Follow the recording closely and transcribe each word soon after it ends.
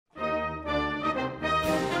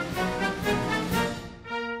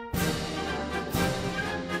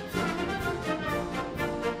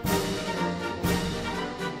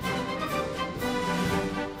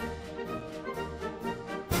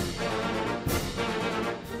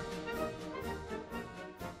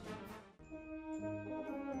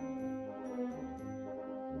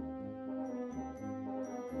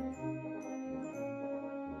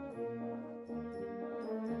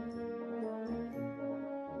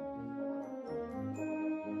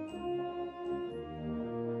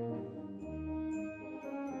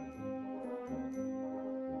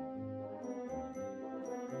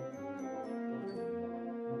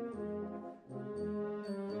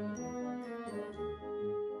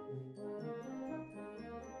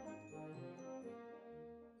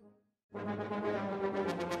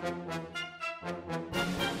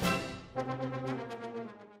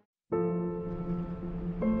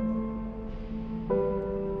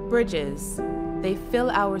Bridges, they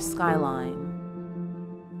fill our skyline.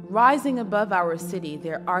 Rising above our city,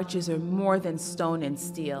 their arches are more than stone and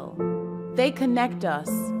steel. They connect us,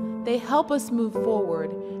 they help us move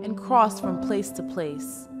forward and cross from place to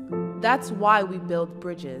place. That's why we build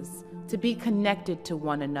bridges, to be connected to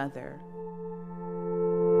one another.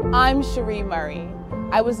 I'm Scherie Murray.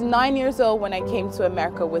 I was 9 years old when I came to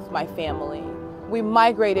America with my family. We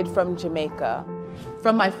migrated from Jamaica.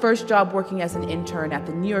 From my first job working as an intern at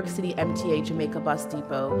the New York City MTA Jamaica Bus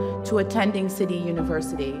Depot to attending City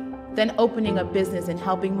University, then opening a business and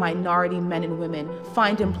helping minority men and women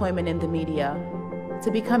find employment in the media,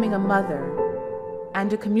 to becoming a mother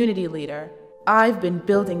and a community leader. I've been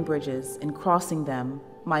building bridges and crossing them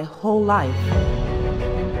my whole life.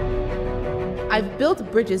 I've built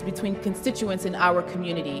bridges between constituents in our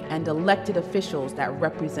community and elected officials that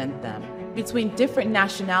represent them, between different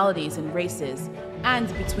nationalities and races, and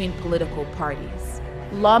between political parties.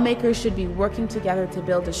 Lawmakers should be working together to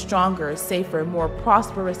build a stronger, safer, more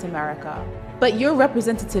prosperous America. But your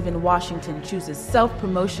representative in Washington chooses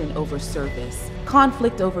self-promotion over service,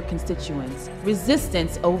 conflict over constituents,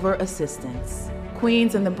 resistance over assistance.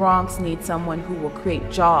 Queens and the Bronx need someone who will create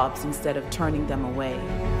jobs instead of turning them away.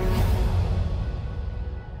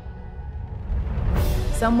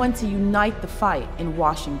 Someone to unite the fight in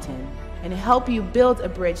Washington and help you build a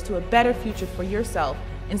bridge to a better future for yourself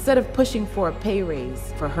instead of pushing for a pay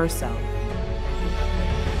raise for herself.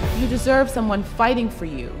 You deserve someone fighting for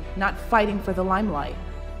you, not fighting for the limelight.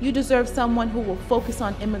 You deserve someone who will focus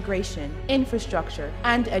on immigration, infrastructure,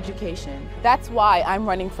 and education. That's why I'm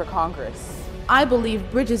running for Congress. I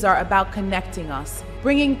believe bridges are about connecting us,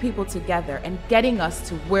 bringing people together, and getting us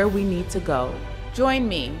to where we need to go. Join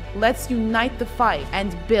me. Let's unite the fight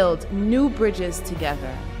and build new bridges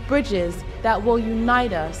together. Bridges that will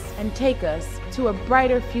unite us and take us to a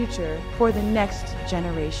brighter future for the next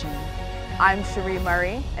generation. I'm Scherie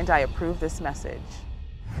Murray, and I approve this message.